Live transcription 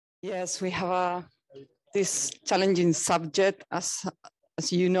Yes, we have this challenging subject. As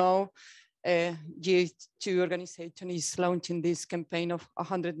you know, GH2 organization is launching this campaign of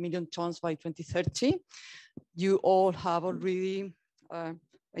 100 million tons by 2030. You all have already,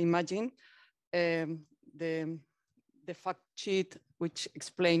 imagine, the fact sheet, which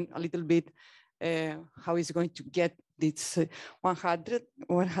explain a little bit how it's going to get this 100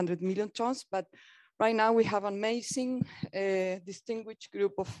 million tons. But right now we have an amazing, distinguished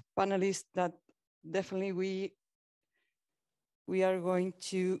group of panelists that definitely we are going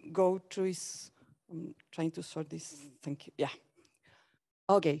to go through. I'm trying to sort this. Thank you. Yeah.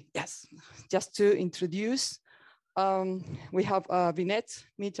 Okay. Yes. Just to introduce, we have Vinet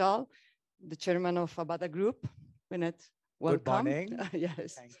Mittal, the chairman of Abada Group. Vinet, welcome. Good morning.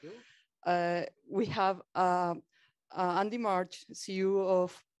 Yes. Thank you. We have Andy March, CEO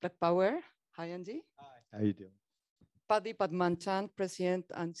of Black Power. Hi, Andy. Hi. How you doing? Paddy Padmanchan, President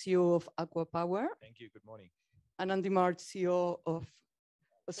and CEO of Aqua Power. Thank you. Good morning. And Andy March, CEO of,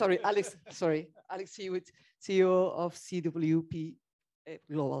 Alex Hewitt, CEO of CWP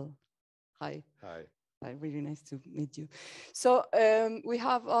Global. Hi. Hi. Hi, really nice to meet you. So we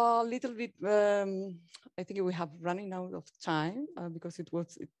have a little bit, I think we have running out of time because it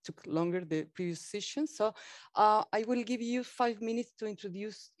took longer the previous session. So I will give you 5 minutes to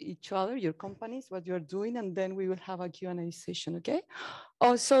introduce each other, your companies, what you're doing, and then we will have a Q&A session, okay?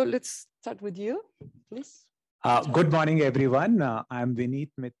 So let's start with you, please. Good morning, everyone. I'm Vineet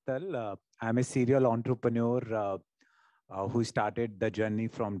Mittal. I'm a serial entrepreneur who started the journey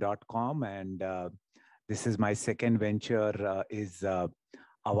from .com, and this is my second venture is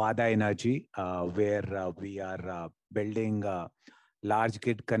Avada Energy, where we are building large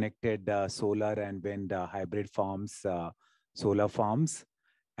grid-connected solar and wind hybrid farms, solar farms.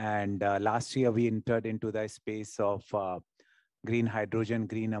 And last year, we entered into the space of green hydrogen,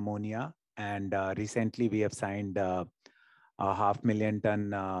 green ammonia. And recently, we have signed a 500,000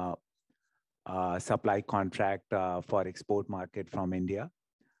 ton supply contract for export market from India.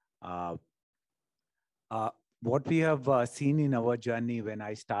 What we have seen in our journey when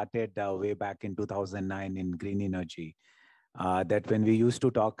I started way back in 2009 in green energy, that when we used to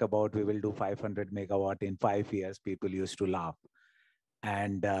talk about we will do 500 megawatt in 5 years, people used to laugh.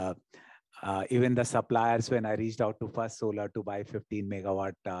 And even the suppliers, when I reached out to First Solar to buy 15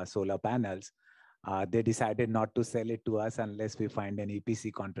 megawatt solar panels, they decided not to sell it to us unless we find an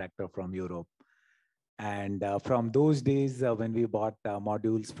EPC contractor from Europe. And from those days, when we bought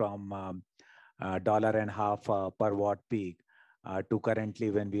modules from $1.50 per watt peak to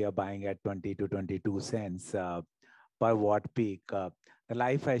currently when we are buying at 20 to 22 cents per watt peak, the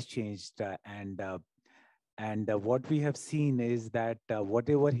life has changed. And what we have seen is that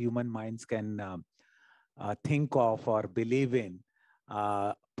whatever human minds can think of or believe in,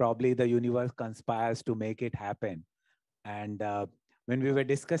 probably the universe conspires to make it happen. And when we were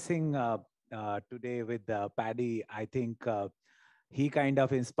discussing today with Paddy, I think he kind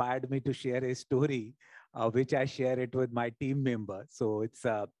of inspired me to share a story, which I share it with my team member. So it's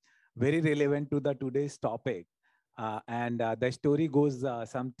very relevant to the today's topic. And the story goes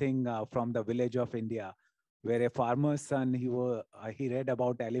something from the village of India, where a farmer's son, he read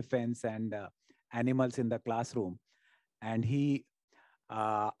about elephants and animals in the classroom. And he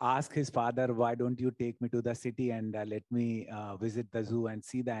asked his father, why don't you take me to the city and let me visit the zoo and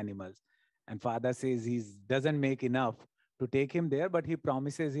see the animals? And father says he doesn't make enough to take him there, but he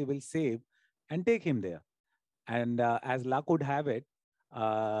promises he will save and take him there. And as luck would have it,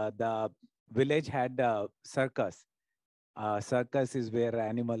 the village had a circus. Circus is where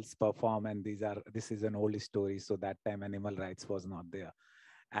animals perform, and this is an old story. So that time animal rights was not there.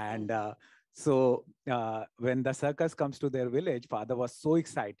 And so when the circus comes to their village, father was so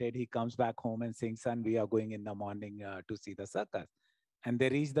excited. He comes back home and saying, son, we are going in the morning to see the circus. And they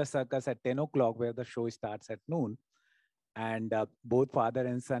reach the circus at 10 o'clock where the show starts at noon. And both father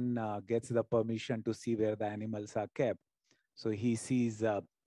and son gets the permission to see where the animals are kept. So he sees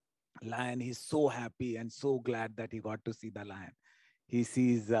lion. He's so happy and so glad that he got to see the lion. He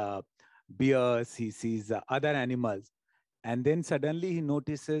sees bears. He sees other animals. And then suddenly he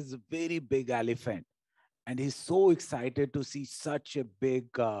notices very big elephant. And he's so excited to see such a big,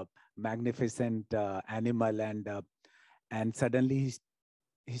 magnificent animal. And suddenly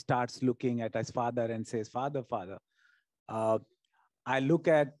he starts looking at his father and says, father, I look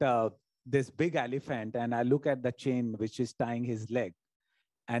at this big elephant and I look at the chain which is tying his leg.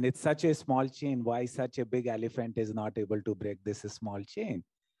 And it's such a small chain. Why such a big elephant is not able to break this small chain?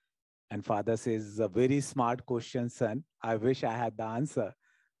 And father says, a very smart question, son. I wish I had the answer.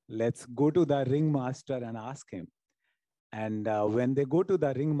 Let's go to the ringmaster and ask him. And when they go to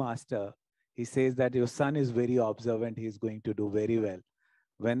the ringmaster, he says that your son is very observant. He's going to do very well.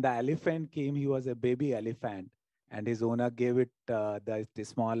 When the elephant came, he was a baby elephant, and his owner gave it the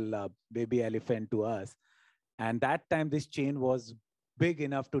small baby elephant to us. And that time, this chain was big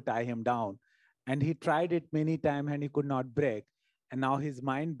enough to tie him down. And he tried it many times and he could not break. And now his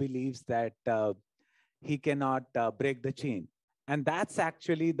mind believes that he cannot break the chain. And that's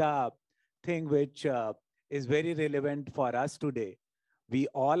actually the thing which is very relevant for us today. We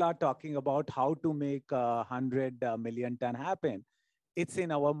all are talking about how to make 100 million ton happen. It's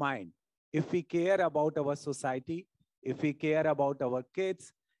in our mind. If we care about our society, if we care about our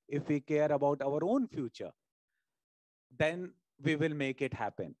kids, if we care about our own future, then we will make it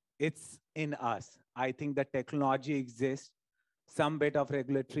happen. It's in us. I think the technology exists. Some bit of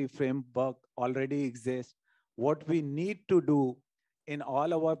regulatory framework already exists. What we need to do in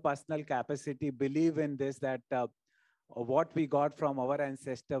all our personal capacity, believe in this, that what we got from our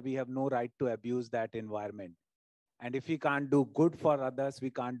ancestor, we have no right to abuse that environment. And if we can't do good for others,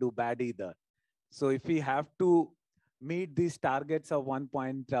 we can't do bad either. So if we have to meet these targets of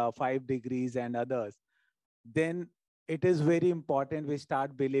 1.5 degrees and others, then it is very important we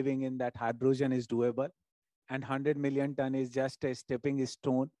start believing in that hydrogen is doable, and 100 million ton is just a stepping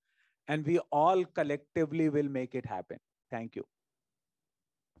stone, and we all collectively will make it happen. Thank you.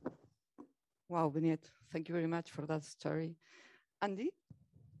 Wow, Vineet, thank you very much for that story. Andy?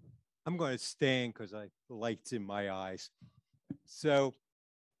 I'm going to stand because I the light's in my eyes. So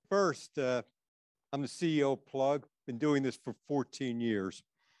first, I'm the CEO of Plug, been doing this for 14 years.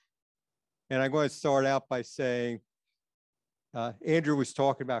 And I'm going to start out by saying, Andrew was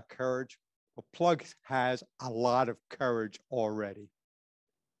talking about courage. Well, Plug has a lot of courage already.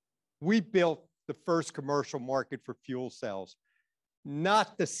 We built the first commercial market for fuel cells,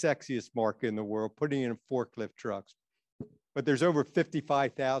 not the sexiest market in the world, putting in forklift trucks, but there's over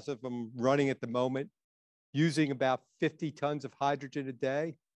 55,000 of them running at the moment, using about 50 tons of hydrogen a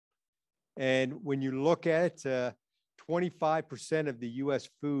day. And when you look at it, 25% of the US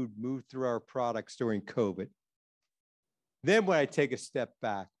food moved through our products during COVID. Then when I take a step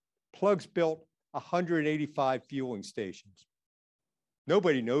back, Plug's built 185 fueling stations.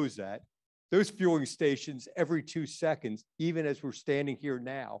 Nobody knows that. Those fueling stations every 2 seconds, even as we're standing here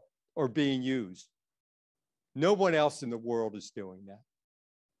now, are being used. No one else in the world is doing that.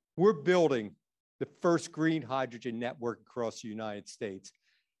 We're building the first green hydrogen network across the United States.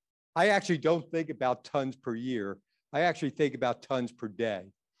 I actually don't think about tons per year. I actually think about tons per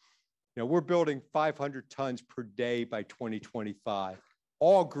day. You know, we're building 500 tons per day by 2025,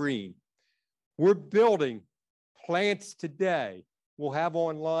 all green. We're building plants today. We'll have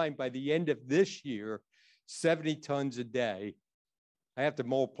online by the end of this year, 70 tons a day. I have to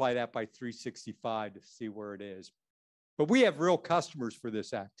multiply that by 365 to see where it is. But we have real customers for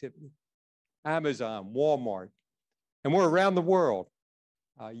this activity. Amazon, Walmart, and we're around the world.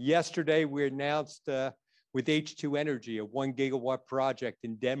 Yesterday, we announced with H2 Energy, a 1 gigawatt project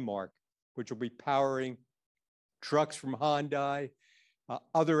in Denmark, which will be powering trucks from Hyundai,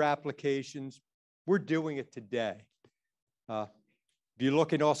 other applications. We're doing it today. If you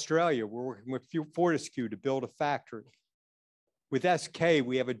look in Australia, we're working with Fortescue to build a factory. With SK,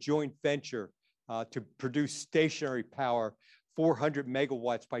 we have a joint venture to produce stationary power, 400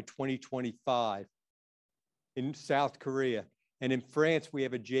 megawatts by 2025 in South Korea. And in France, we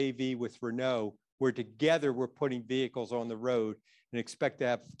have a JV with Renault, where together we're putting vehicles on the road and expect to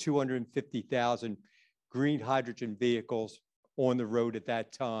have 250,000 green hydrogen vehicles on the road at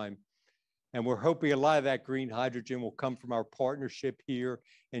that time. And we're hoping a lot of that green hydrogen will come from our partnership here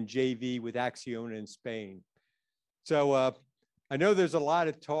and JV with Acciona in Spain. So I know there's a lot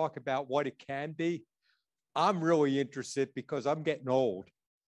of talk about what it can be. I'm really interested because I'm getting old,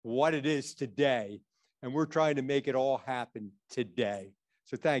 what it is today, and we're trying to make it all happen today.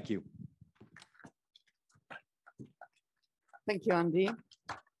 So thank you. Thank you, Andy.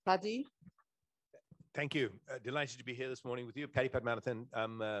 Paddy? Thank you. Delighted to be here this morning with you. Paddy Padmanathan.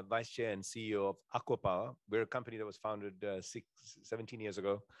 I'm Vice Chair and CEO of Aquapower. We're a company that was founded 17 years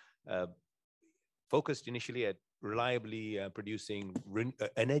ago, focused initially at reliably producing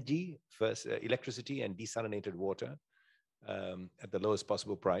energy, first electricity and desalinated water at the lowest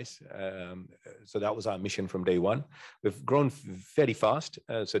possible price. So that was our mission from day one. We've grown very fast.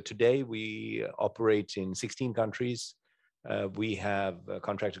 So today we operate in 16 countries. We have a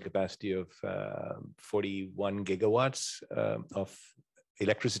contracted capacity of 41 gigawatts of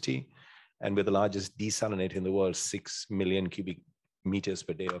electricity, and we're the largest desalinator in the world, 6 million cubic meters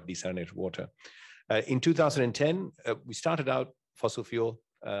per day of desalinated water. In 2010, we started out fossil fuel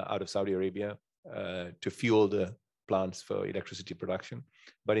out of Saudi Arabia to fuel the plants for electricity production.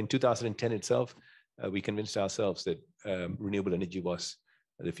 But in 2010 itself, we convinced ourselves that renewable energy was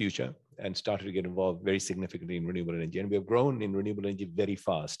the future and started to get involved very significantly in renewable energy. And we have grown in renewable energy very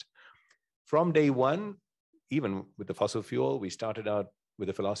fast. From day one, even with the fossil fuel, we started out with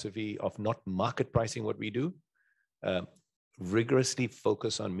a philosophy of not market pricing what we do, rigorously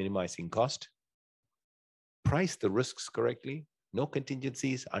focus on minimizing cost, price the risks correctly, no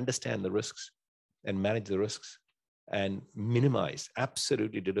contingencies, understand the risks and manage the risks, and minimize,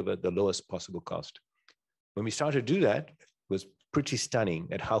 absolutely deliver the lowest possible cost. When we started to do that, it was pretty stunning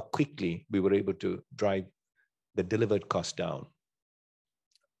at how quickly we were able to drive the delivered cost down.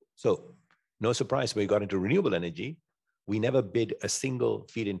 So no surprise, when we got into renewable energy, we never bid a single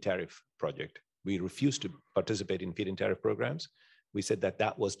feed-in tariff project. We refused to participate in feed-in tariff programs. We said that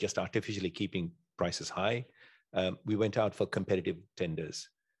that was just artificially keeping prices high. We went out for competitive tenders.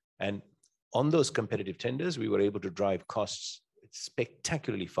 And on those competitive tenders, we were able to drive costs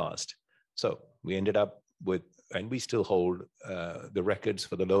spectacularly fast. So we ended up with, and we still hold the records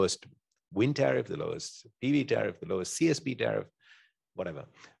for the lowest wind tariff, the lowest PV tariff, the lowest CSP tariff, whatever.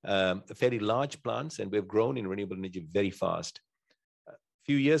 Fairly large plants, and we've grown in renewable energy very fast. A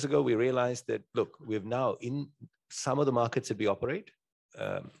few years ago, we realized that, look, we've now, in some of the markets that we operate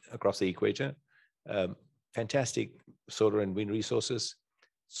across the equator, fantastic solar and wind resources.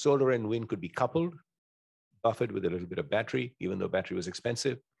 Solar and wind could be coupled, buffered with a little bit of battery, even though battery was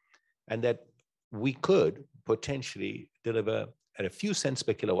expensive, and that we could potentially deliver at a few cents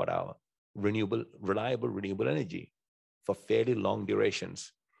per kilowatt hour renewable, reliable renewable energy for fairly long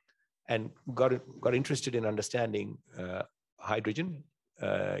durations, and got interested in understanding hydrogen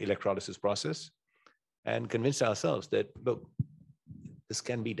electrolysis process, and convinced ourselves that, look, this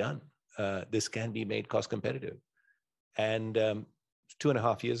can be done. This can be made cost competitive. And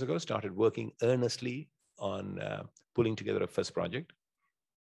 2.5 years ago, started working earnestly on pulling together a first project,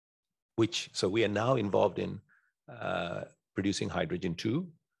 so we are now involved in producing hydrogen too.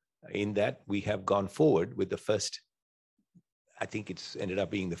 In that, we have gone forward with the first, I think it's ended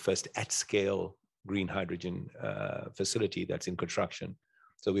up being the first at-scale green hydrogen facility that's in construction.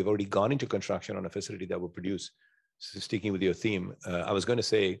 So we've already gone into construction on a facility that will produce, so sticking with your theme, I was going to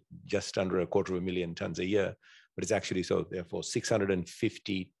say just under 250,000 tons a year, but it's actually, so therefore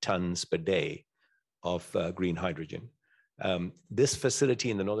 650 tons per day of green hydrogen. This facility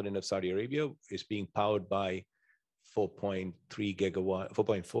in the northern end of Saudi Arabia is being powered by 4.4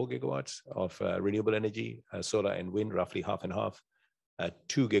 gigawatts of renewable energy, solar and wind, roughly half and half,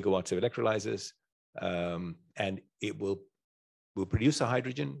 2 gigawatts of electrolyzers, and it will produce the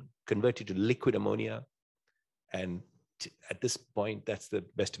hydrogen, convert it to liquid ammonia, and at this point, that's the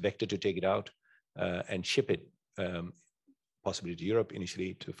best vector to take it out and ship it, possibly to Europe,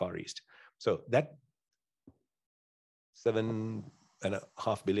 initially to Far East. So that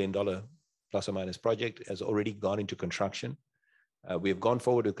 $7.5 billion plus or minus project has already gone into construction. We have gone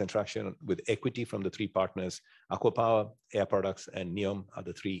forward with construction with equity from the three partners. Aqua Power, Air Products, and NEOM are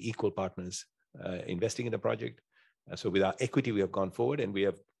the three equal partners investing in the project. So with our equity, we have gone forward, and we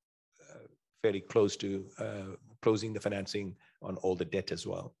have fairly close to closing the financing on all the debt as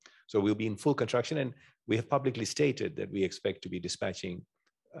well. So we'll be in full construction, and we have publicly stated that we expect to be dispatching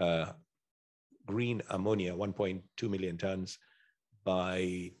green ammonia, 1.2 million tons,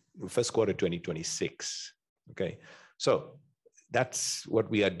 by first quarter 2026. Okay, so that's what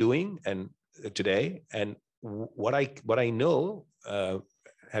we are doing and today. And what I know,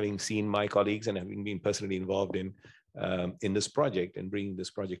 having seen my colleagues and having been personally involved in this project and bringing this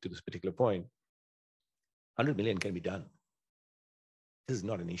project to this particular point, 100 million can be done. This is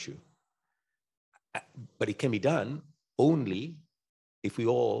not an issue. But it can be done only if we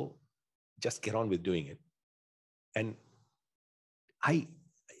all just get on with doing it. And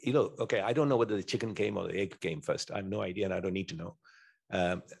okay, I don't know whether the chicken came or the egg came first. I have no idea, and I don't need to know.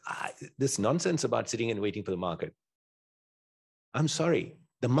 This nonsense about sitting and waiting for the market. I'm sorry,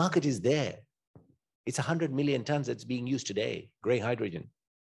 the market is there. It's 100 million tons that's being used today, gray hydrogen.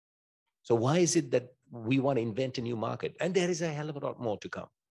 So why is it that we want to invent a new market? And there is a hell of a lot more to come.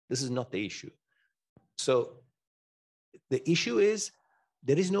 This is not the issue. So the issue is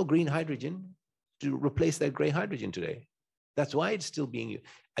there is no green hydrogen to replace that gray hydrogen today. That's why it's still being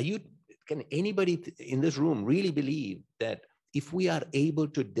used. Can anybody in this room really believe that if we are able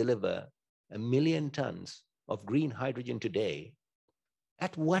to deliver 1 million tons of green hydrogen today,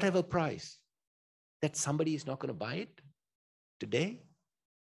 at whatever price, that somebody is not going to buy it today?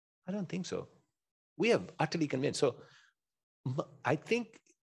 I don't think so. We are utterly convinced. So I think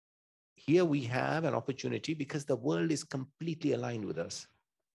here we have an opportunity, because the world is completely aligned with us,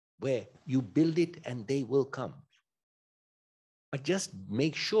 where you build it and they will come. but just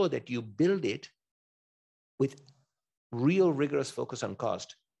make sure that you build it with real rigorous focus on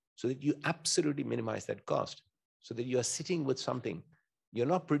cost so that you absolutely minimize that cost, so that you are sitting with something. You're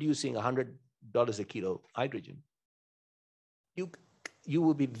not producing $100 a kilo hydrogen. You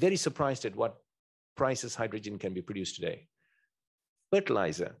will be very surprised at what prices hydrogen can be produced today.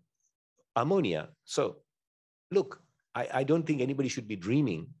 Fertilizer, ammonia. So look, I don't think anybody should be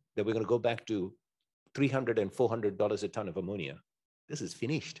dreaming that we're going to go back to $300 and $400 a ton of ammonia. This is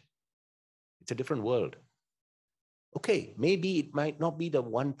finished. It's a different world. Okay, maybe it might not be the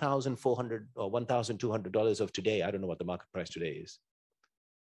 $1,400 or $1,200 of today. I don't know what the market price today is.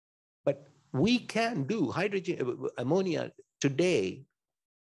 But we can do hydrogen, ammonia today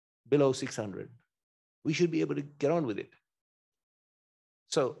below 600. We should be able to get on with it.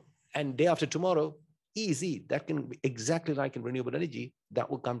 So, and day after tomorrow, easy. That can be exactly like in renewable energy. That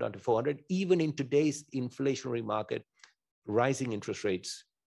will come down to 400, even in today's inflationary market, rising interest rates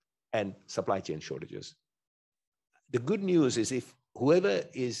and supply chain shortages. The good news is if whoever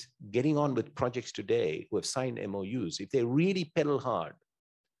is getting on with projects today who have signed MOUs, if they really pedal hard,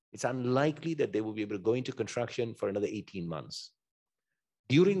 it's unlikely that they will be able to go into construction for another 18 months.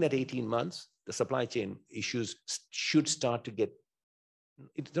 During that 18 months, the supply chain issues should start to get,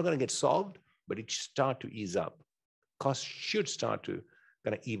 it's not going to get solved, but it should start to ease up. Costs should start to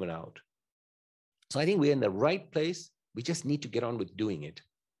kind of even out. So I think we're in the right place. We just need to get on with doing it,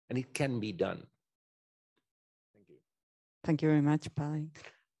 and it can be done. Thank you. Thank you very much, Paddy.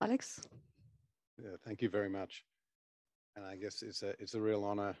 Alex? Yeah, thank you very much. And I guess it's a real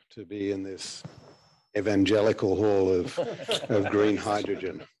honor to be in this evangelical hall of green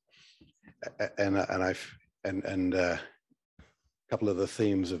hydrogen. And a couple of the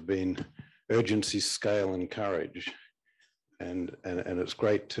themes have been urgency, scale, and courage. And it's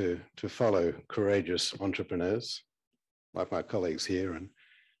great to follow courageous entrepreneurs like my colleagues here and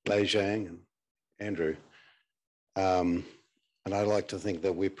Lei Zhang and Andrew. And I like to think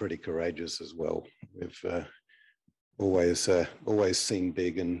that we're pretty courageous as well. We've always seen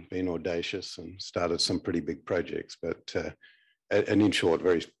big and been audacious and started some pretty big projects. But and in short,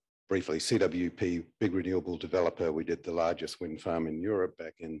 very briefly, CWP, big renewable developer. We did the largest wind farm in Europe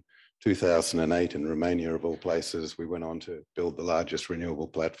back in 2008 in Romania, of all places. We went on to build the largest renewable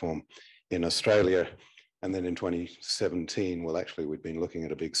platform in Australia. And then in 2017, well, actually, we'd been looking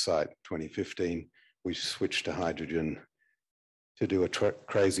at a big site. 2015, we switched to hydrogen to do a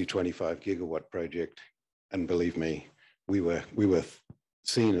crazy 25 gigawatt project. And believe me, we were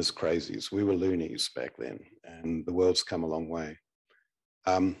seen as crazies. We were loonies back then, and the world's come a long way.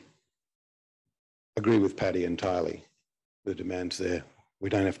 Agree with Paddy entirely. The demand's there. We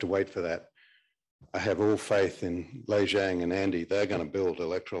don't have to wait for that. I have all faith in Lei Zhang and Andy. They're going to build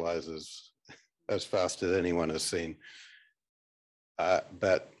electrolyzers as fast as anyone has seen.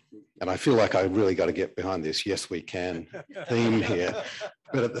 And I feel like I really got to get behind this "yes, we can" theme here.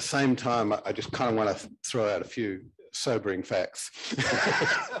 But at the same time, I just kind of want to throw out a few sobering facts.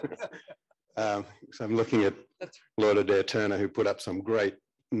 So I'm looking at Lord Adair Turner, who put up some great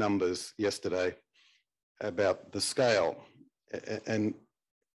numbers yesterday about the scale. And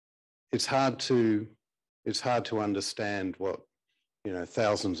it's hard to understand what,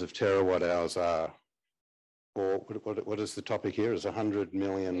 thousands of terawatt hours are. Or what is the topic here? Is 100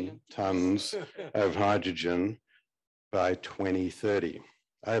 million tons of hydrogen by 2030.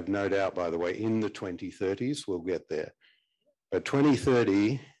 I have no doubt, by the way, in the 2030s, we'll get there. But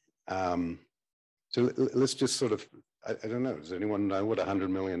 2030, so let's just sort of, I don't know, does anyone know what 100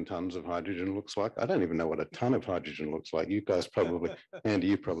 million tons of hydrogen looks like? I don't even know what a ton of hydrogen looks like. You guys probably, Andy,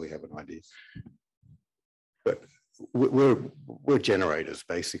 you probably have an idea. But we're generators,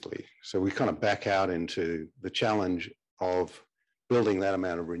 basically. So we kind of back out into the challenge of building that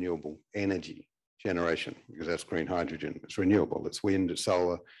amount of renewable energy generation, because that's green hydrogen. It's renewable. It's wind, it's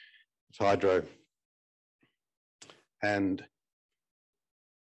solar, it's hydro. And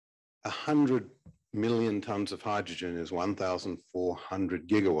 100 million tons of hydrogen is 1,400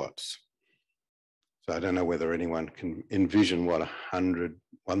 gigawatts. So I don't know whether anyone can envision what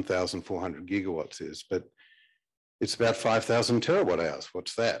 1,400 gigawatts is, but it's about 5,000 terawatt hours.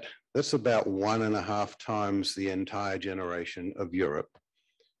 What's that? That's about 1.5 times the entire generation of Europe.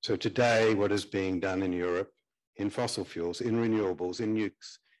 So today, what is being done in Europe in fossil fuels, in renewables, in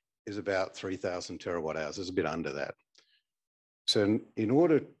nukes, is about 3,000 terawatt hours. It's a bit under that. So in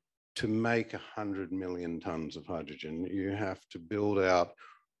order to make 100 million tons of hydrogen, you have to build out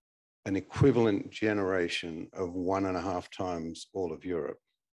an equivalent generation of 1.5 times all of Europe.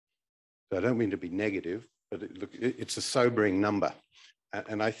 So I don't mean to be negative, but it's a sobering number.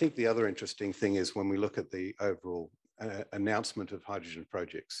 And I think the other interesting thing is when we look at the overall announcement of hydrogen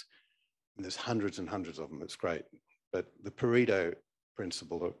projects. And there's hundreds and hundreds of them. It's great. But the Pareto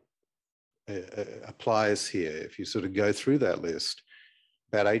principle applies here. If you sort of go through that list,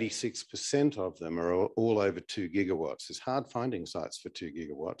 about 86% of them are all over 2 gigawatts. It's hard finding sites for 2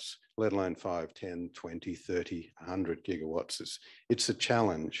 gigawatts, let alone 5, 10, 20, 30, 100 gigawatts. It's a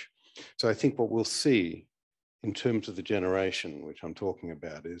challenge. So I think what we'll see in terms of the generation, which I'm talking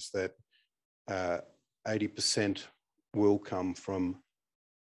about, is that 80% will come from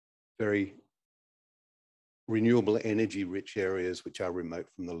very renewable energy rich areas which are remote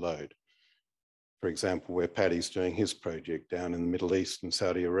from the load. For example, where Paddy's doing his project down in the Middle East and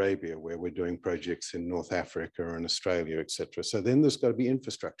Saudi Arabia, where we're doing projects in North Africa and Australia, etc. So then there's got to be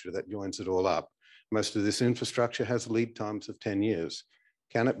infrastructure that joins it all up. Most of this infrastructure has lead times of 10 years.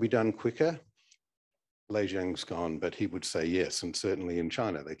 Can it be done quicker? Lei Zhang's gone, but he would say yes. And certainly in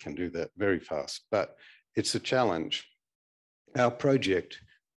China, they can do that very fast, but it's a challenge. Our project,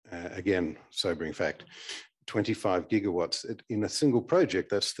 again, sobering fact, 25 gigawatts in a single project,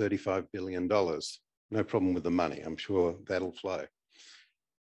 that's $35 billion. No problem with the money. I'm sure that'll flow.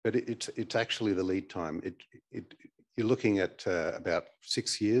 But it's actually the lead time. You're looking at about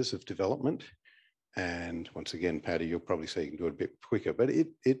 6 years of development. And once again, Paddy, you'll probably say you can do it a bit quicker, but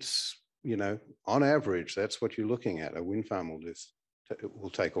it's, you know, on average, that's what you're looking at. A wind farm will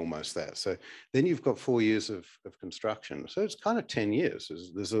take almost that. So then you've got 4 years of construction. So it's kind of 10 years.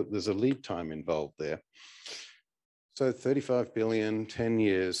 There's a lead time involved there. So 35 billion, 10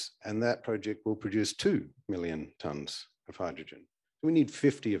 years, and that project will produce 2 million tons of hydrogen. We need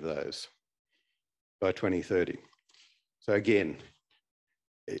 50 of those by 2030. So again,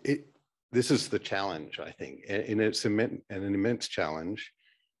 this is the challenge, I think, and it's an immense challenge,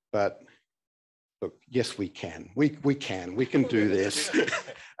 but look, yes, we can. We can do this.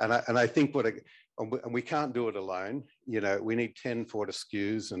 and I think and we can't do it alone. You know, we need 10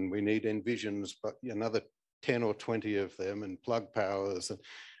 Fortescues and we need Envisions, but another 10 or 20 of them, and Plug Powers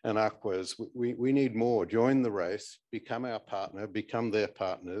and Aquas. We need more. Join the race, become our partner, become their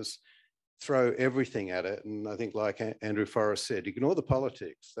partners, throw everything at it. And I think, like Andrew Forrest said, ignore the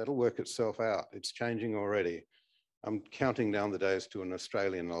politics. That'll work itself out. It's changing already. I'm counting down the days to an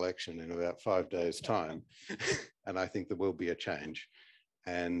Australian election in about 5 days' time. And I think there will be a change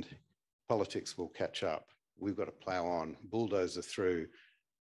and politics will catch up. We've got to plow on, bulldozer through.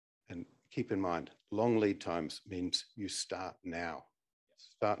 And keep in mind, long lead times means you start now.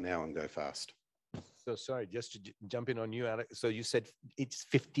 Start now and go fast. So sorry, just to jump in on you, Alex. So you said it's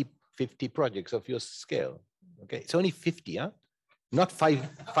 50 projects of your scale. Okay, it's only 50, huh? Not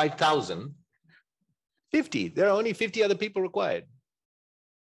 5,000. 50. There are only 50 other people required.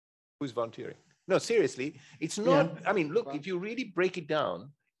 Who's volunteering? No, seriously, it's not. Yeah. I mean, look, if you really break it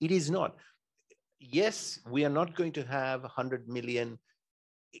down, it is not. Yes, we are not going to have 100 million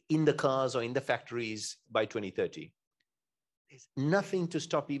in the cars or in the factories by 2030. There's nothing to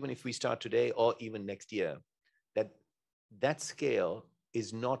stop, even if we start today or even next year, that scale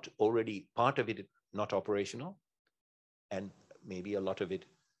is not already, part of it not operational, and maybe a lot of it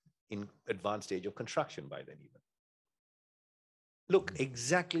in advanced stage of construction by then even. Look,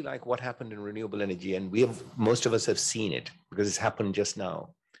 exactly like what happened in renewable energy, and most of us have seen it because it's happened just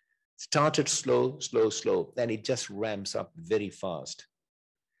now. Started slow, and it just ramps up very fast.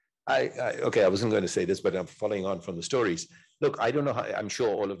 Okay, I wasn't going to say this, but I'm following on from the stories. Look, I don't know how, I'm sure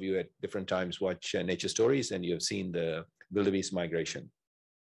all of you at different times watch nature stories and you have seen the wildebeest migration.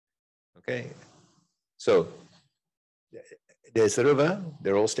 Okay, so there's a river,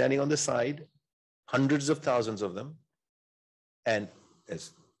 they're all standing on the side, hundreds of thousands of them. And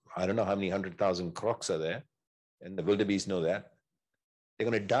there's, I don't know how many 100,000 crocs are there. And the wildebeest know that. They're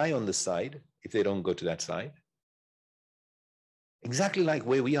going to die on the side if they don't go to that side. Exactly like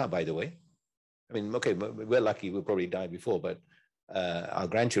where we are, by the way. I mean, okay, we're lucky, we'll probably die before, but our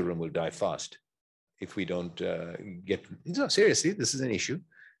grandchildren will die fast if we don't get, no, seriously, this is an issue.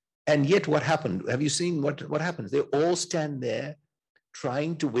 And yet what happened? Have you seen what happens? They all stand there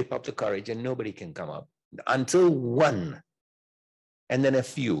trying to whip up the courage and nobody can come up until one, and then a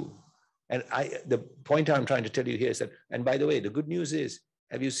few. And the point I'm trying to tell you here is that, and by the way, the good news is,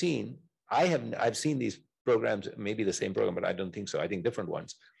 have you seen, I've seen these programs, maybe the same program, but I don't think so. I think different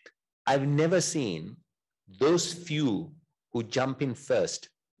ones. I've never seen those few who jump in first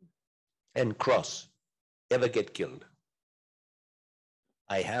and cross ever get killed.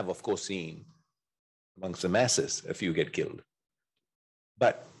 I have, of course, seen amongst the masses a few get killed.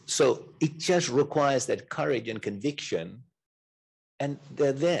 But so it just requires that courage and conviction, and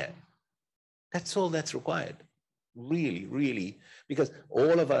they're there. That's all that's required. Really, really, because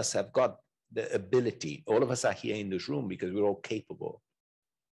all of us have got the ability. All of us are here in this room because we're all capable.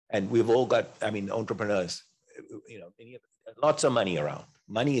 And we've all got, I mean, entrepreneurs, you know, lots of money around.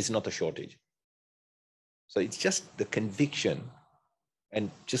 Money is not a shortage. So it's just the conviction, and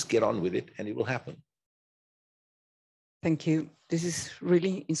just get on with it and it will happen. Thank you. This is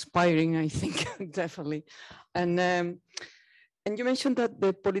really inspiring, I think, definitely. And you mentioned that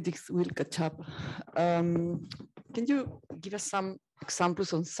the politics will catch up. Can you give us some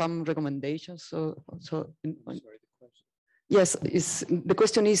examples on some recommendations? Sorry, the question. Yes, the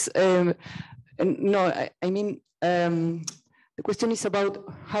question is, no, I mean, the question is about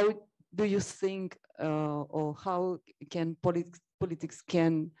how do you think or how can politics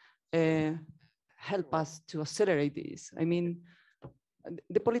can help us to accelerate this? I mean,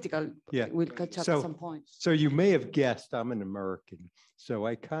 the political will catch up at some point. So you may have guessed I'm an American. So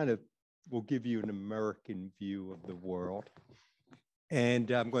I kind of will give you an American view of the world. And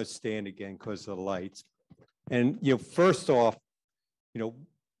I'm going to stand again because of the lights. And, you know, first off, you know,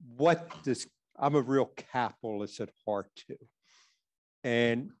 I'm a real capitalist at heart too.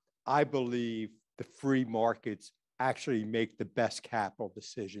 And I believe the free markets actually make the best capital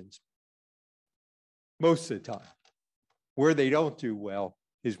decisions most of the time. Where they don't do well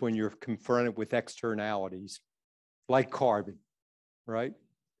is when you're confronted with externalities like carbon, right?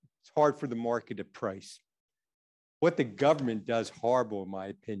 It's hard for the market to price. What the government does horrible, in my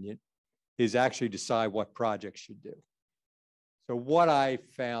opinion, is actually decide what projects should do. So what I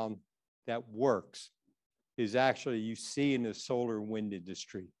found that works is actually you see in the solar and wind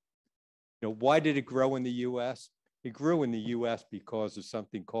industry. You know, why did it grow in the US? It grew in the US because of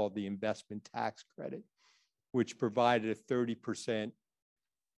something called the investment tax credit, which provided a 30%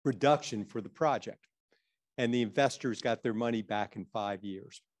 reduction for the project. And the investors got their money back in 5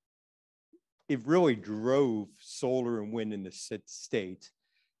 years. It really drove solar and wind in the States.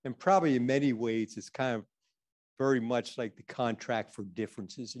 And probably in many ways, it's kind of very much like the contract for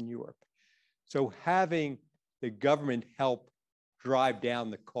differences in Europe. So having the government help drive down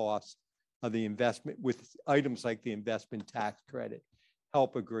the cost of the investment with items like the investment tax credit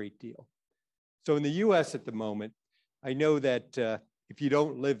help a great deal. So in the US at the moment, I know that if you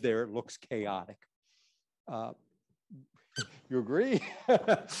don't live there, it looks chaotic. You agree?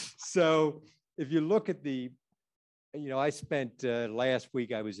 So if you look at the, you know, I spent last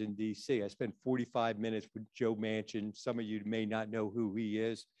week, I was in DC. I spent 45 minutes with Joe Manchin. Some of you may not know who he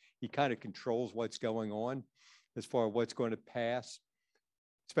is. He kind of controls what's going on as far as what's going to pass.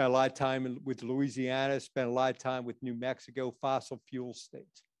 Spent a lot of time with Louisiana, spent a lot of time with New Mexico, fossil fuel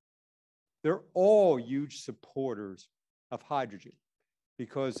states. They're all huge supporters of hydrogen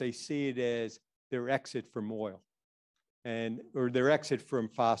because they see it as their exit from oil or their exit from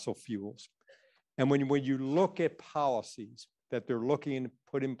fossil fuels. And when you look at policies that they're looking to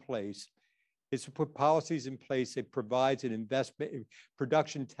put in place, is to put policies in place that provides an investment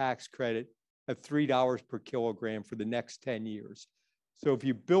production tax credit of $3 per kilogram for the next 10 years. So if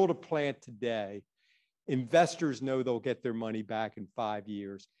you build a plant today, investors know they'll get their money back in 5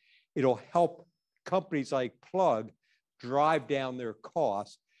 years. It'll help companies like Plug drive down their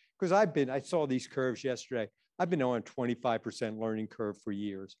costs. Because I saw these curves yesterday. I've been on a 25% learning curve for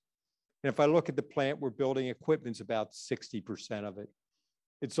years. And if I look at the plant we're building, equipment's about 60% of it.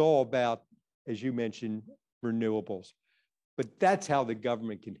 It's all about, as you mentioned, renewables. But that's how the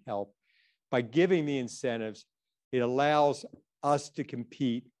government can help. By giving the incentives, it allows us to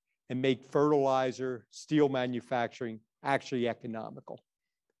compete and make fertilizer, steel manufacturing actually economical.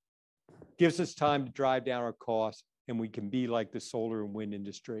 Gives us time to drive down our costs, and we can be like the solar and wind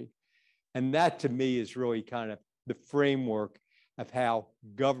industry. And that, to me, is really kind of the framework of how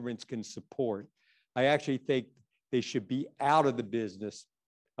governments can support. I actually think they should be out of the business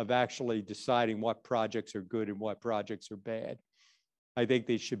of actually deciding what projects are good and what projects are bad. I think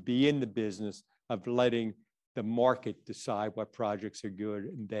they should be in the business of letting the market decide what projects are good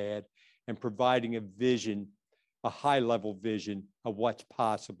and bad and providing a vision, a high-level vision of what's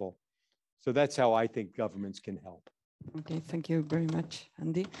possible. So that's how I think governments can help. Okay, thank you very much,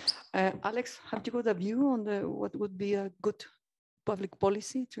 Andy. Alex, have you got a view on what would be a good public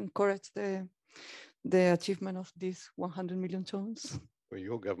policy to encourage the achievement of these 100 million tons? Well,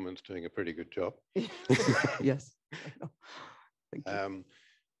 your government's doing a pretty good job. Yes, I know. Thank you.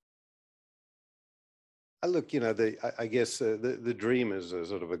 Look, you know, I guess the dream is a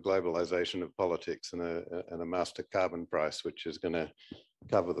sort of a globalization of politics and a master carbon price, which is going to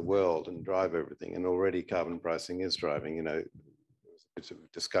cover the world and drive everything. And already carbon pricing is driving. You know, it's a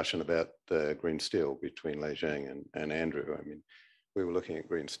discussion about green steel between Lei Zhang and Andrew. I mean, we were looking at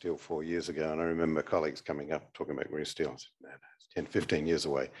green steel 4 years ago, and I remember colleagues coming up talking about green steel. I said, no, it's 10, 15 years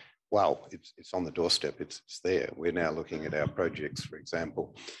away. well, it's on the doorstep. It's there. We're now looking at our projects, for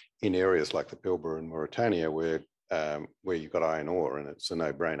example, in areas like the Pilbara in Mauritania, where you've got iron ore, and it's a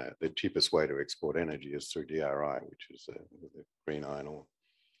no-brainer. The cheapest way to export energy is through DRI, which is the green iron ore.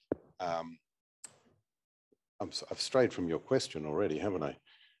 I've strayed from your question already, haven't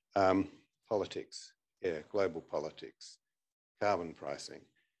I? Politics, yeah, global politics, carbon pricing.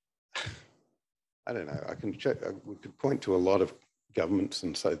 I don't know. I can check. We could point to a lot of governments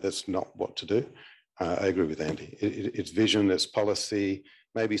and say that's not what to do. I agree with Andy. It's vision, it's policy.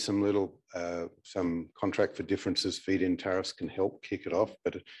 Maybe some little, some contract for differences, feed-in tariffs can help kick it off,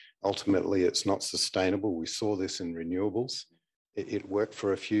 but ultimately it's not sustainable. We saw this in renewables. It worked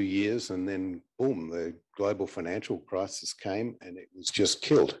for a few years, and then boom, the global financial crisis came and it was just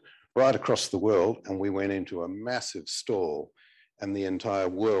killed right across the world, and we went into a massive stall, and the entire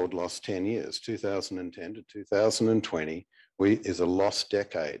world lost 10 years. 2010 to 2020 is a lost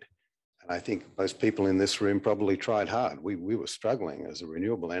decade. And I think most people in this room probably tried hard. We were struggling as a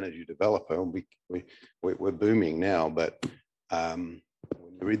renewable energy developer, and we're booming now. But when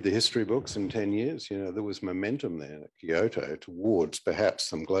you read the history books in 10 years, you know, there was momentum there at Kyoto towards perhaps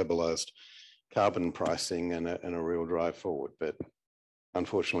some globalized carbon pricing and a real drive forward. But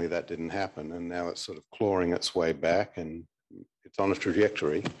unfortunately, that didn't happen. And now it's sort of clawing its way back, and it's on a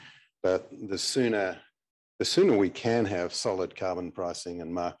trajectory. But the sooner we can have solid carbon pricing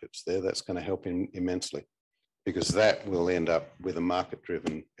and markets there, that's going to help immensely, because that will end up with a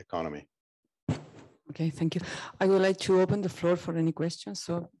market-driven economy. Okay, thank you. I would like to open the floor for any questions,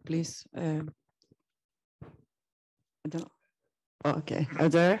 so please. I don't know. Oh, okay, are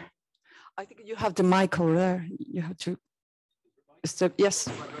there? I think you have the mic over there. You have to step. Yes.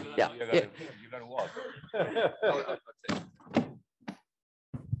 Yeah. You're gonna walk.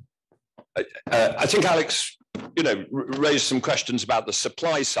 I think Alex, you know, raised some questions about the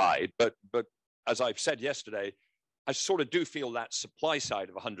supply side, but as I've said yesterday, I sort of do feel that supply side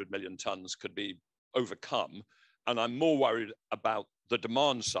of 100 million tons could be overcome, and I'm more worried about the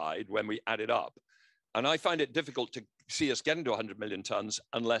demand side when we add it up. And I find it difficult to see us getting to 100 million tons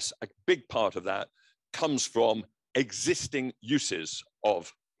unless a big part of that comes from existing uses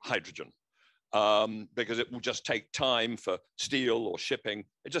of hydrogen. Because it will just take time for steel or shipping.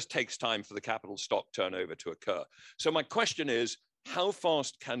 It just takes time for the capital stock turnover to occur. So my question is, how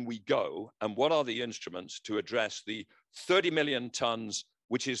fast can we go, and what are the instruments to address the 30 million tons,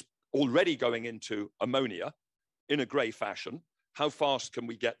 which is already going into ammonia in a grey fashion? How fast can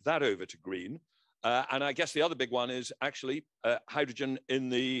we get that over to green? And I guess the other big one is actually hydrogen in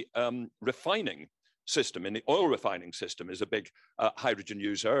the refining system, in the oil refining system, is a big hydrogen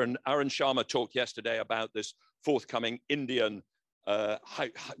user. And Arun Sharma talked yesterday about this forthcoming Indian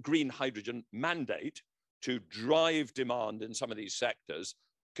green hydrogen mandate to drive demand in some of these sectors.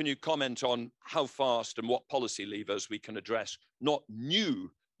 Can you comment on how fast and what policy levers we can address not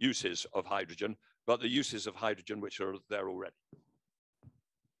new uses of hydrogen, but the uses of hydrogen which are there already?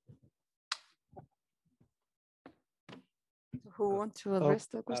 Who wants to address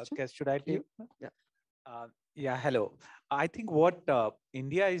the question? Should I take? Yeah. Yeah, hello. I think what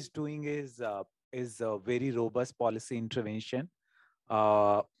India is doing is a very robust policy intervention.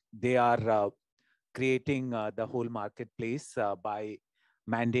 They are creating the whole marketplace by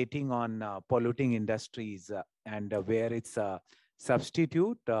mandating on polluting industries, and where it's a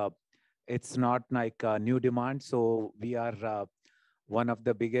substitute, it's not like a new demand. So we are one of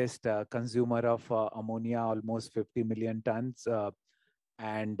the biggest consumer of ammonia, almost 50 million tons.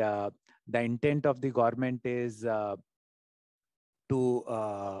 And the intent of the government is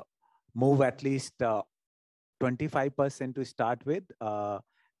to move at least 25% to start with,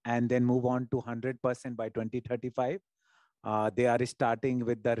 and then move on to 100% by 2035. They are starting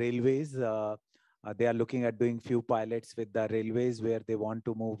with the railways. They are looking at doing few pilots with the railways, where they want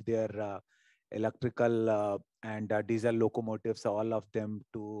to move their electrical and diesel locomotives, all of them,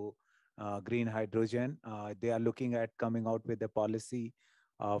 to green hydrogen. They are looking at coming out with a policy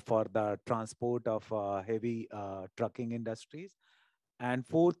for the transport of heavy trucking industries. And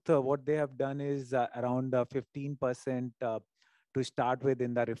fourth, what they have done is around 15% to start with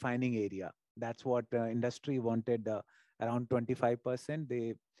in the refining area. That's what industry wanted, around 25%.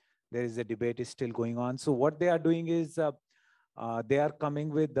 There is a debate is still going on. So what they are doing is they are coming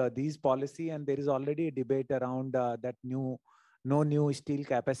with these policy, and there is already a debate around that no new steel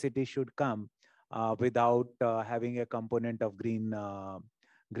capacity should come without having a component of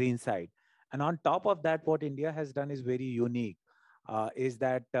green side. And on top of that, what India has done is very unique, is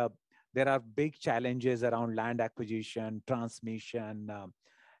that there are big challenges around land acquisition, transmission,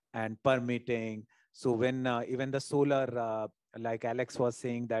 and permitting. So when even the solar like Alex was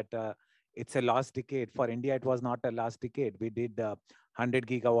saying that it's a lost decade. For India, it was not a last decade. We did 100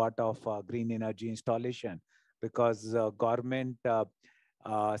 gigawatt of green energy installation because government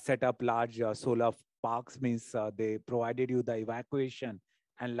set up large solar parks, means they provided you the evacuation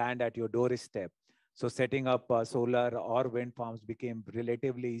and land at your doorstep. So setting up solar or wind farms became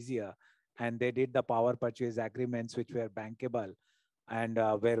relatively easier, and they did the power purchase agreements which were bankable and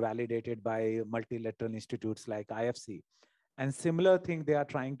were validated by multilateral institutes like IFC. And similar thing they are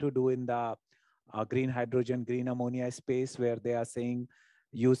trying to do in the green hydrogen, green ammonia space, where they are saying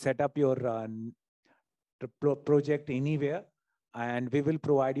you set up your project anywhere, and we will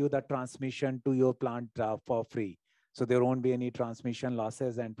provide you the transmission to your plant for free. So there won't be any transmission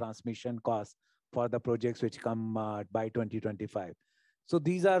losses and transmission costs for the projects which come by 2025. So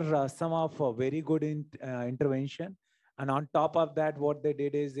these are some of very good intervention. And on top of that, what they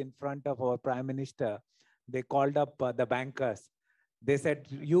did is, in front of our Prime Minister, they called up the bankers. They said,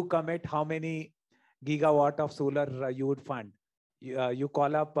 you commit how many gigawatt of solar you would fund. You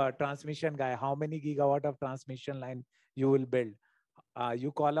call up a transmission guy, how many gigawatt of transmission line you will build.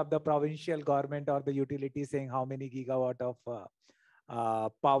 You call up the provincial government or the utility saying how many gigawatt of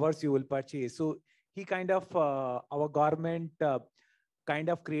powers you will purchase. So he kind of, our government kind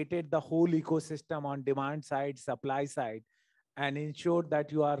of created the whole ecosystem on demand side, supply side, and ensured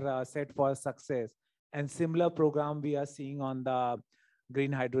that you are set for success. And similar program we are seeing on the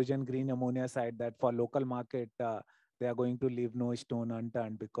green hydrogen, green ammonia side, that for local market, they are going to leave no stone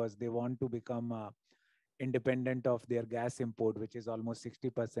unturned because they want to become independent of their gas import, which is almost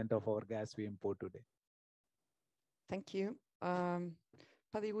 60% of our gas we import today. Thank you.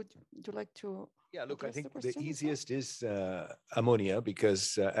 Paddy, would you like to? Yeah, look, I think the the easiest is ammonia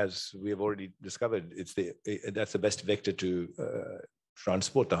because, as we have already discovered, that's the best vector to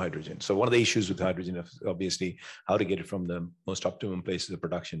transport the hydrogen. So one of the issues with hydrogen is obviously how to get it from the most optimum places of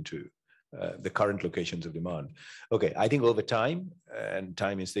production to the current locations of demand. Okay, I think over time, and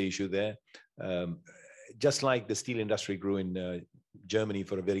time is the issue there, just like the steel industry grew in Germany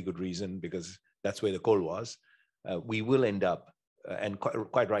for a very good reason, because that's where the coal was, we will end up, and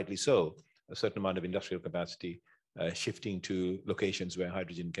quite rightly so, a certain amount of industrial capacity shifting to locations where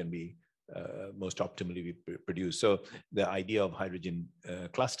hydrogen can be most optimally be produced. So the idea of hydrogen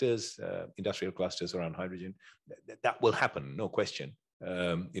clusters, industrial clusters around hydrogen, that will happen, no question.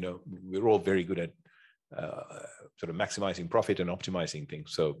 We're all very good at sort of maximizing profit and optimizing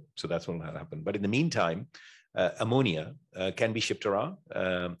things. So that's what will happen. But in the meantime, ammonia can be shipped around,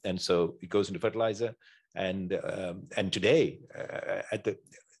 and so it goes into fertilizer. And today,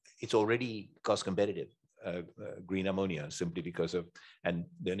 it's already cost competitive. Green ammonia, simply because of, and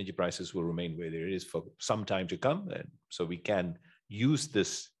the energy prices will remain where there is for some time to come. And so we can use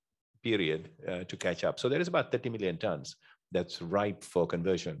this period to catch up. So there is about 30 million tons that's ripe for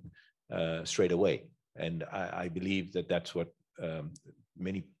conversion straight away. And I believe that that's what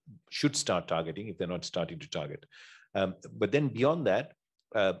many should start targeting if they're not starting to target. But then beyond that,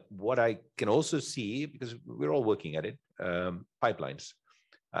 what I can also see, because we're all working at it, pipelines.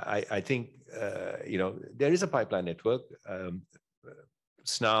 I think, there is a pipeline network.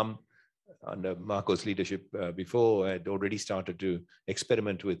 SNAM, under Marco's leadership before, had already started to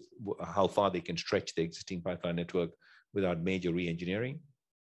experiment with how far they can stretch the existing pipeline network without major re-engineering.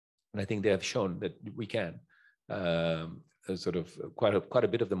 And I think they have shown that we can. Sort of quite a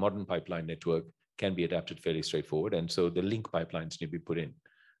bit of the modern pipeline network can be adapted fairly straightforward. And so the link pipelines need to be put in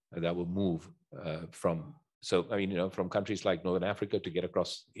that will move from countries like Northern Africa to get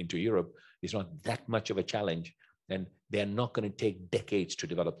across into Europe is not that much of a challenge. And they're not going to take decades to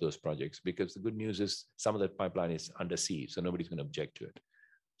develop those projects, because the good news is some of that pipeline is undersea, so nobody's going to object to it.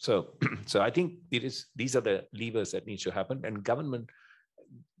 So I think these are the levers that needs to happen, and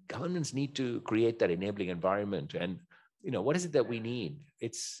governments need to create that enabling environment. And what is it that we need?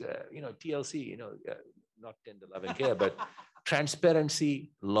 It's TLC, not 10 to 11 care, but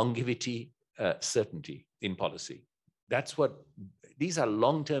transparency, longevity, certainty in policy. That's what these are: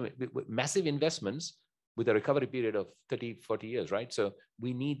 long-term, massive investments with a recovery period of 30, 40 years, right? So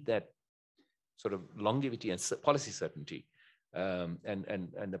we need that sort of longevity and policy certainty, and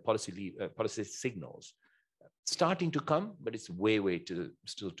the policy signals starting to come, but it's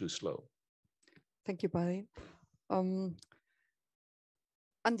still too slow. Thank you, Paddy. Andy,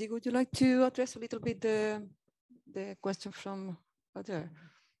 would you like to address a little bit the question from there?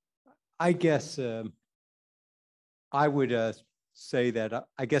 I guess I would say that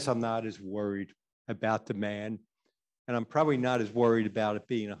I guess I'm not as worried about demand, and I'm probably not as worried about it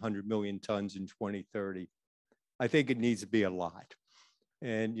being 100 million tons in 2030. I think it needs to be a lot.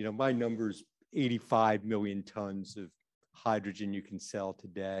 And, my number's 85 million tons of hydrogen you can sell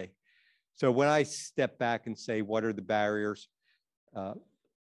today. So when I step back and say, what are the barriers?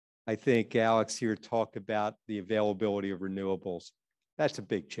 I think Alex here talked about the availability of renewables. That's a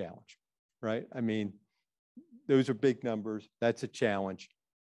big challenge, right? I mean, those are big numbers. That's a challenge,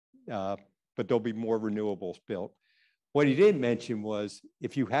 but there'll be more renewables built. What he didn't mention was,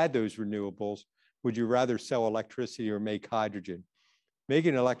 if you had those renewables, would you rather sell electricity or make hydrogen?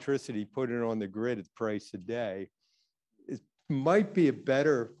 Making electricity, putting it on the grid at the price today, it might be a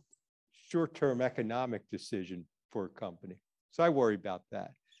better short-term economic decision for a company. So I worry about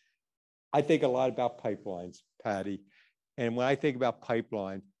that. I think a lot about pipelines, Patty. And when I think about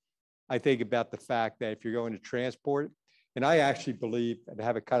pipeline, I think about the fact that if you're going to transport, and I actually believe, and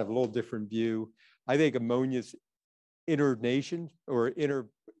have a kind of a little different view, I think ammonia's inter-nation or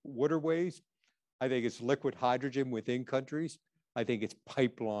inter-waterways. I think it's liquid hydrogen within countries. I think it's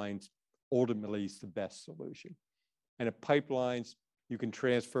pipelines ultimately is the best solution. And at pipelines, you can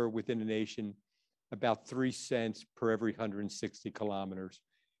transfer within a nation about 3 cents per every 160 kilometers.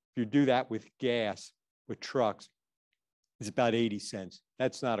 If you do that with gas, with trucks, it's about 80 cents.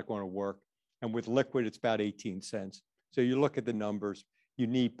 That's not going to work. And with liquid, it's about 18 cents. So you look at the numbers, you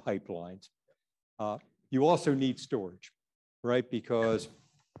need pipelines. You also need storage, right? Because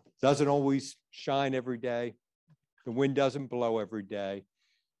it doesn't always shine every day. The wind doesn't blow every day.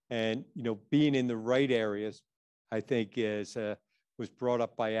 And, you know, being in the right areas, I think was brought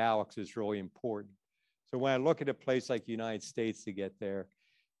up by Alex, is really important. So when I look at a place like the United States to get there,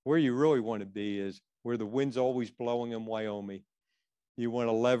 where you really want to be is where the wind's always blowing in Wyoming. You want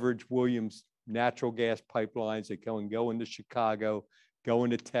to leverage Williams natural gas pipelines that go into Chicago, go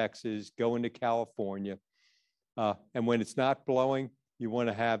into Texas, go into California. And when it's not blowing, you want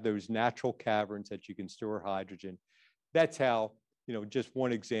to have those natural caverns that you can store hydrogen. That's how, you know, just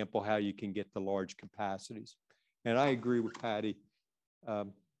one example how you can get the large capacities. And I agree with Patty.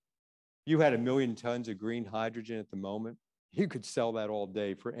 You had 1 million tons of green hydrogen at the moment, you could sell that all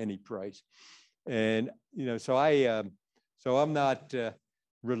day for any price. And, you know, so I'm not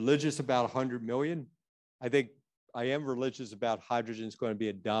religious about 100 million. I think I am religious about hydrogen is going to be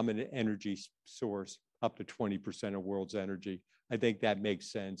a dominant energy source, up to 20% of world's energy. I think that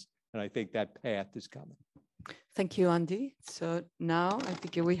makes sense. And I think that path is coming. Thank you, Andy. So now I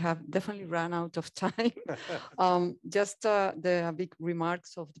think we have definitely run out of time. Just the big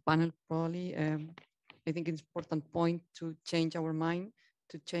remarks of the panel probably. I think it's an important point to change our mind,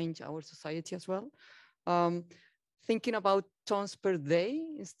 to change our society as well. Thinking about tons per day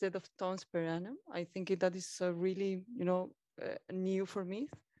instead of tons per annum, I think that is really, you know, new for me.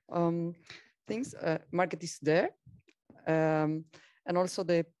 Market is there. And also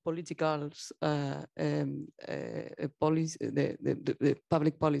the political policy, the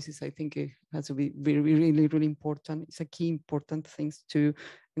public policies, I think it has to be really, really important. It's a key important things to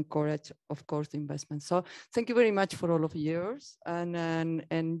encourage, of course, the investment. So thank you very much for all of yours.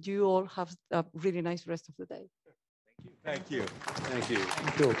 And you all have a really nice rest of the day. Thank you. Thank you.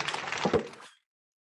 Thank you.